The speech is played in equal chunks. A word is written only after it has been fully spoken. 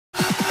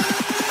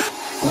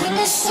When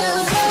it's so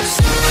close.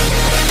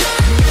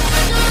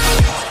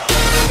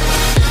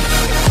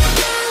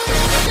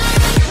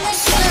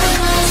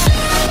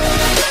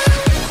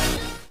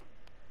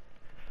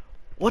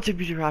 What's up,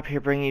 YouTube? Rob here,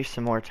 bringing you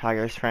some more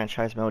Tigers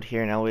franchise mode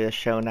here in MLB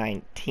Show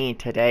 19.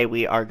 Today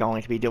we are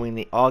going to be doing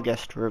the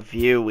August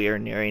review. We are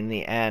nearing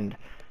the end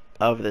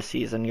of the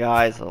season,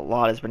 guys. A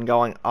lot has been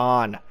going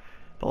on,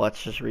 but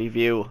let's just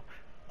review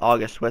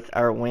August with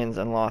our wins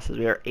and losses.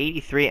 We are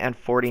 83 and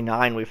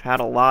 49. We've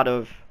had a lot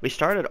of... We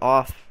started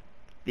off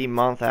the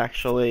month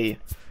actually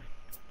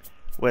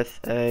with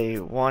a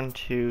 1,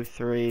 2,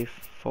 3,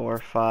 4,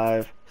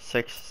 5,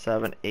 6,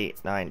 7, 8,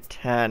 9,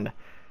 10...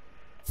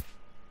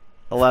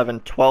 11,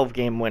 12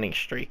 game winning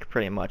streak,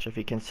 pretty much, if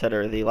you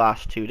consider the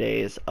last 2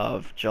 days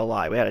of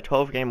July. We had a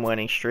 12 game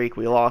winning streak,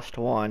 we lost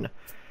one,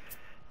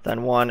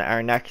 then won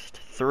our next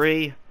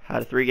 3,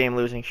 had a 3 game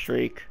losing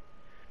streak,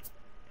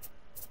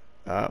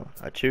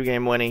 a 2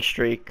 game winning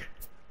streak,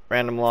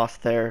 random loss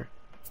there,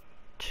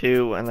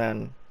 2, and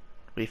then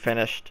we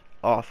finished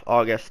off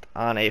August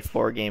on a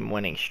 4 game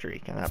winning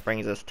streak, and that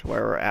brings us to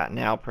where we're at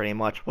now, pretty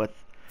much, with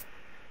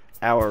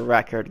our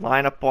record.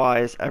 Lineup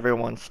wise,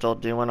 everyone's still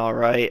doing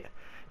alright.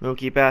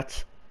 Mookie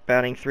Betts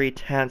batting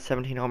 .310,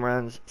 17 home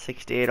runs,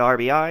 68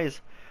 RBIs.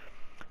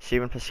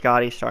 Steven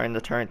Piscotty starting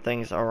to turn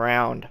things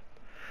around.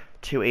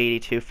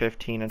 280,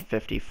 215, and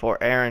 54.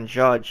 Aaron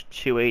Judge,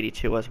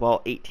 282 as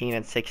well, 18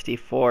 and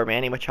 64.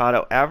 Manny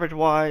Machado,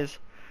 average-wise,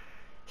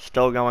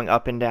 still going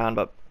up and down,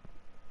 but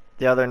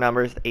the other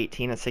numbers,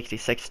 18 and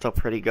 66, still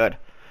pretty good.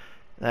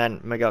 Then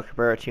Miguel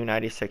Cabrera,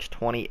 296,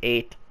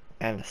 28,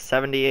 and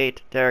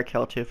 78. Derek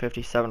Hill,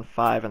 257,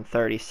 5, and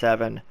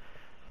 37.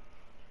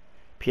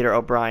 Peter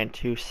O'Brien,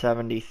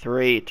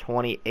 273,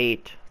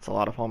 28. It's a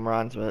lot of home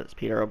runs, but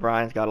Peter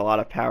O'Brien's got a lot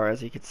of power,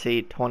 as you can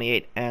see.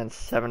 28 and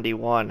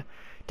 71.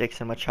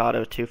 Dixon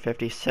Machado,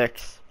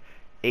 256,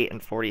 8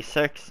 and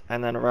 46.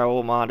 And then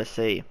Raul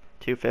Mondesi,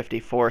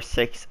 254,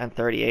 6 and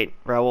 38.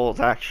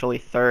 Raul's actually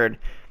third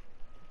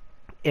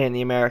in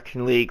the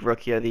American League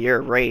Rookie of the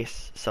Year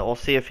race, so we'll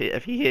see if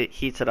he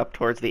heats it up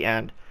towards the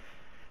end.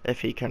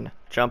 If he can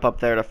jump up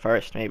there to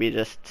first, maybe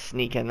just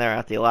sneak in there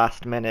at the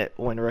last minute,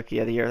 win Rookie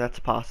of the Year. That's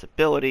a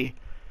possibility.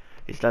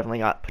 He's definitely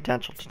got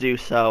potential to do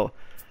so,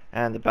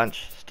 and the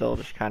bench still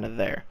just kind of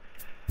there.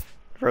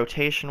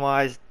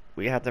 Rotation-wise,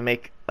 we had to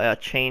make a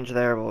change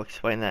there. We'll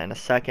explain that in a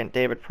second.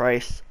 David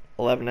Price,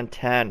 11 and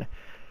 10,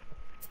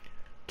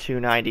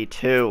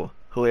 292.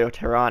 Julio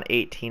Teheran,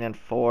 18 and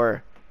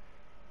 4.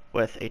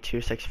 With a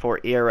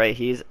 2.64 ERA.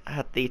 He's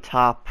at the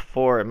top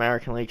 4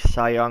 American League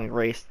Cy Young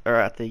race, or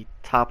at the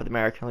top of the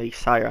American League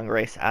Cy Young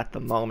race at the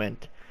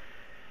moment.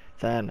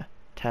 Then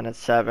 10 and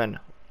 7,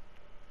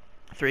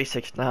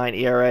 3.69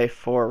 ERA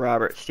for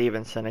Robert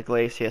Stevenson.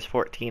 Iglesias,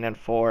 14 and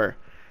 4,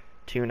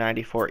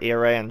 2.94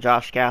 ERA, and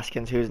Josh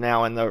Gaskins, who's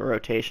now in the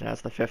rotation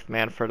as the 5th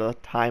man for the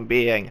time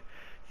being,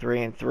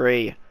 3 and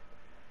 3,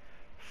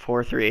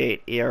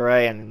 4.38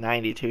 ERA, and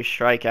 92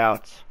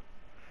 strikeouts.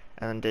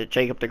 And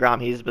Jacob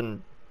deGrom, he's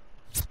been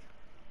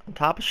on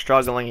top of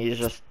struggling, he's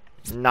just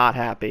not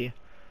happy.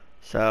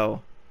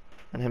 So,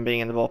 and him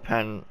being in the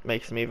bullpen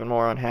makes him even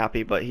more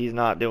unhappy, but he's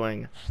not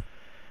doing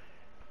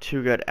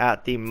too good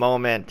at the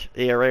moment.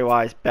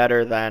 ERA-wise,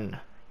 better than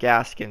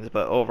Gaskins,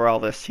 but overall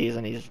this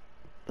season, he's,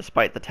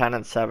 despite the 10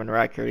 and 7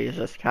 record, he's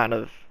just kind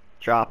of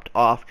dropped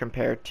off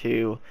compared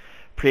to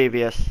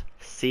previous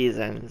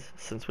seasons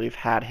since we've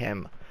had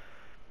him.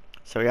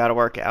 So we got to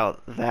work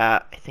out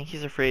that. I think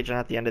he's a free agent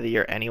at the end of the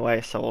year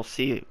anyway, so we'll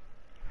see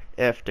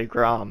if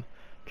deGrom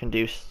can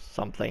do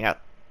something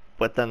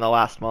within the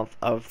last month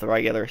of the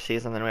regular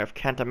season. Then we have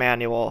Kent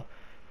Emanuel,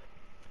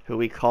 who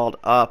we called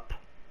up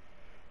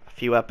a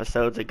few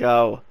episodes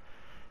ago.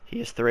 He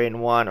is 3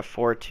 and 1, a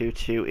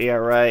 4.22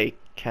 ERA.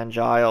 Ken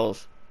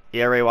Giles,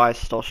 ERA-wise,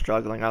 still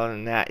struggling. Other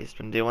than that, he's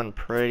been doing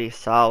pretty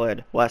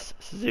solid. Wes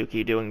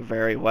Suzuki doing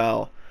very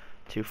well,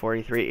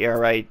 2.43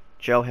 ERA.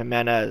 Joe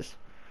Jimenez,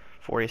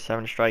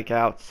 47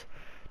 strikeouts,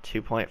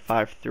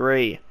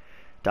 2.53.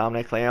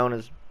 Dominic Leone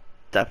has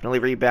definitely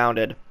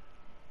rebounded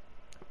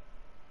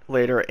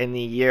later in the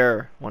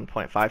year,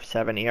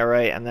 1.57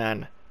 ERA, and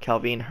then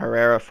Kelvin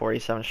Herrera,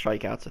 47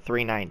 strikeouts, a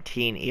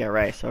 3.19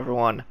 ERA. So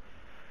everyone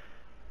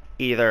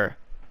either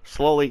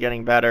slowly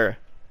getting better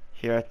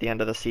here at the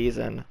end of the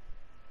season,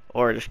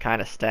 or just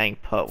kind of staying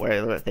put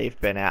where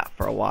they've been at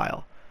for a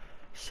while.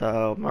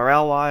 So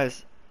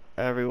morale-wise,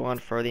 everyone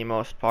for the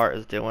most part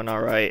is doing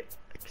alright,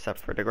 except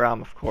for deGrom,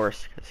 of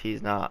course, because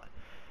he's not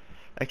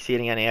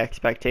exceeding any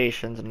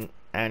expectations,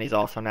 and he's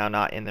also now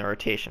not in the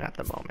rotation at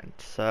the moment.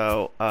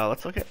 So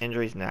let's look at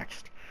injuries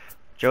next.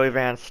 Joey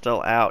Vant's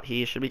still out.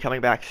 He should be coming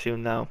back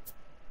soon, though.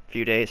 A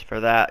few days for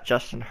that.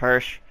 Justin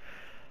Hirsch,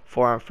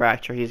 forearm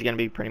fracture. He's going to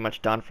be pretty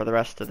much done for the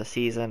rest of the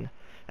season.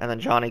 And then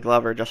Johnny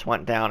Glover just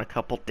went down a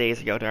couple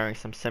days ago during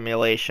some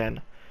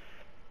simulation.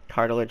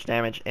 Cartilage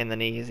damage in the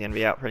knee. He's going to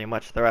be out pretty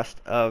much the rest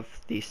of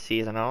the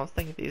season. I don't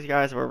think these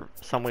guys were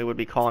some we would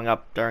be calling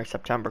up during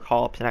September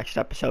call-ups next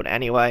episode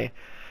anyway.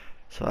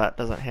 So that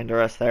doesn't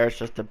hinder us there. It's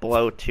just a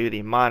blow to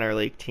the minor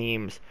league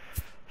teams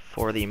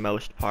for the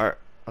most part.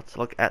 let's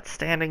look at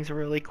standings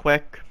really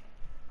quick.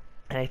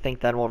 And I think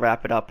then we'll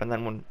wrap it up. And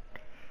then when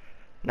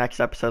next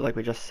episode, like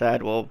we just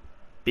said, we'll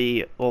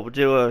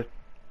do a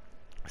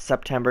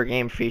September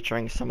game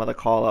featuring some of the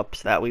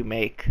call-ups that we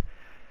make.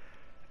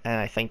 And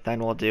I think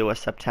then we'll do a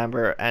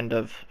September end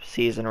of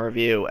season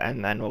review,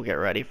 and then we'll get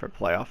ready for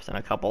playoffs in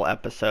a couple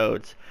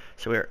episodes.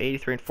 So we are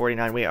 83 and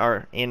 49. We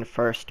are in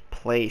first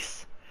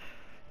place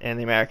in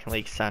the American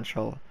League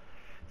Central.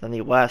 Then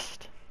the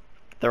West,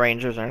 the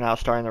Rangers are now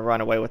starting to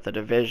run away with the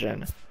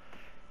division.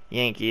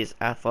 Yankees,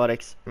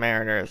 Athletics,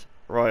 Mariners,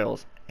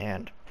 Royals,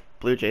 and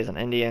Blue Jays and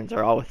Indians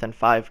are all within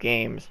 5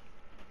 games.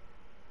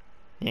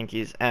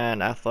 Yankees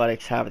and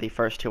Athletics have the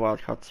first 2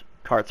 wild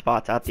card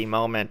spots at the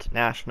moment.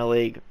 National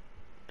League,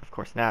 of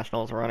course,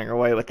 Nationals running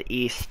away with the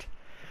East.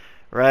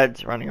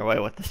 Reds running away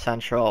with the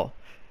Central.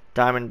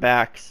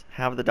 Diamondbacks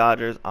have the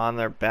Dodgers on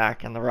their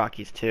back, and the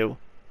Rockies too.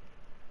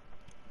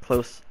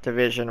 Close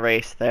division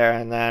race there,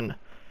 and then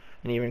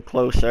an even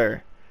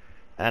closer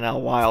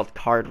NL wild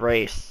card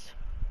race.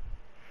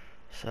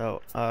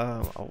 So,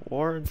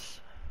 awards.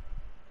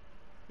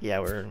 Yeah,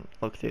 we're going to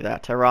look through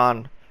that.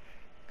 Tehran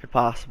could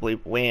possibly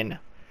win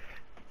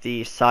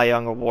the Cy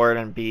Young Award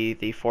and be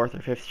the 4th or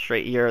 5th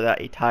straight year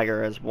that a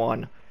Tiger has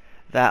won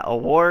that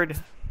award.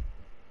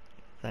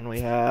 Then we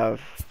have,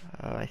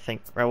 I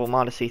think, Rebel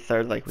Mondesi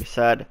third, like we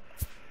said.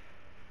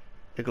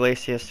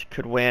 Iglesias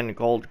could win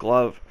Gold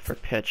Glove for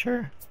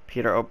pitcher.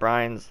 Peter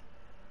O'Brien's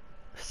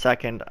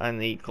second on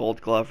the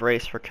Gold Glove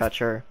race for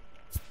catcher.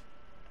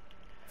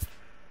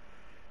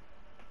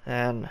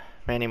 And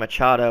Manny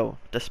Machado,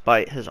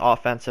 despite his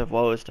offensive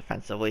woes,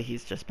 defensively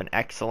he's just been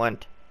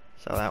excellent.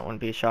 So that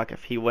wouldn't be a shock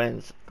if he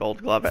wins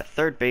Gold Glove at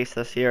third base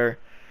this year.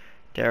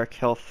 Derek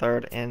Hill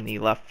third in the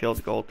left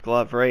field Gold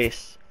Glove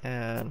race.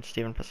 And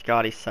Stephen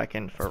Piscotty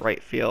second for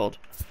right field.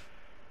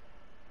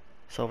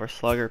 Silver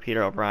Slugger,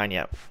 Peter O'Brien.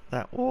 Yep,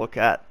 that we'll look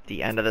at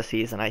the end of the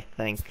season, I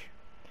think.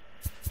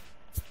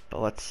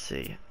 But let's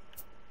see.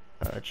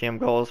 GM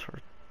goals, we're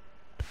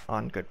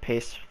on good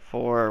pace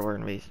for. We're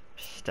going to be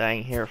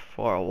staying here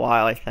for a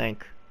while, I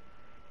think.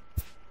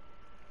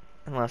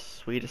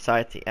 Unless we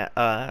decide to,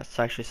 it's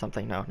actually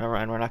something, no, never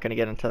mind, we're not going to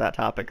get into that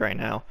topic right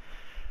now.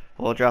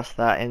 We'll address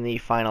that in the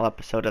final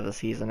episode of the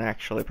season,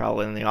 actually,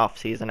 probably in the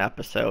off-season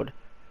episode.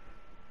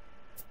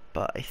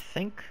 But I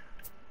think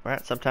we're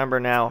at September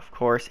now, of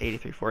course,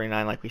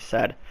 83-49, like we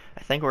said.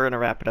 I think we're going to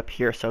wrap it up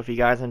here, so if you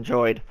guys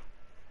enjoyed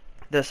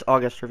this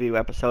August review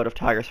episode of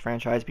Tigers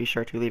Franchise, be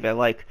sure to leave a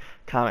like,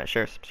 comment,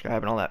 share,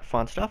 subscribe, and all that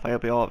fun stuff. I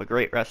hope you all have a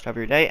great rest of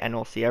your day, and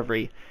we'll see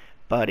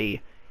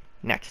everybody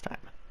next time.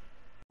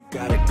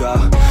 Gotta go,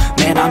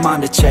 man, I'm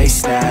on the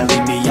chase now,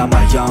 leave me on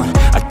my own.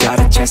 I got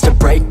a chance to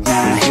break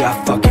now, here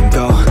I fucking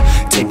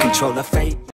go, take control of fate.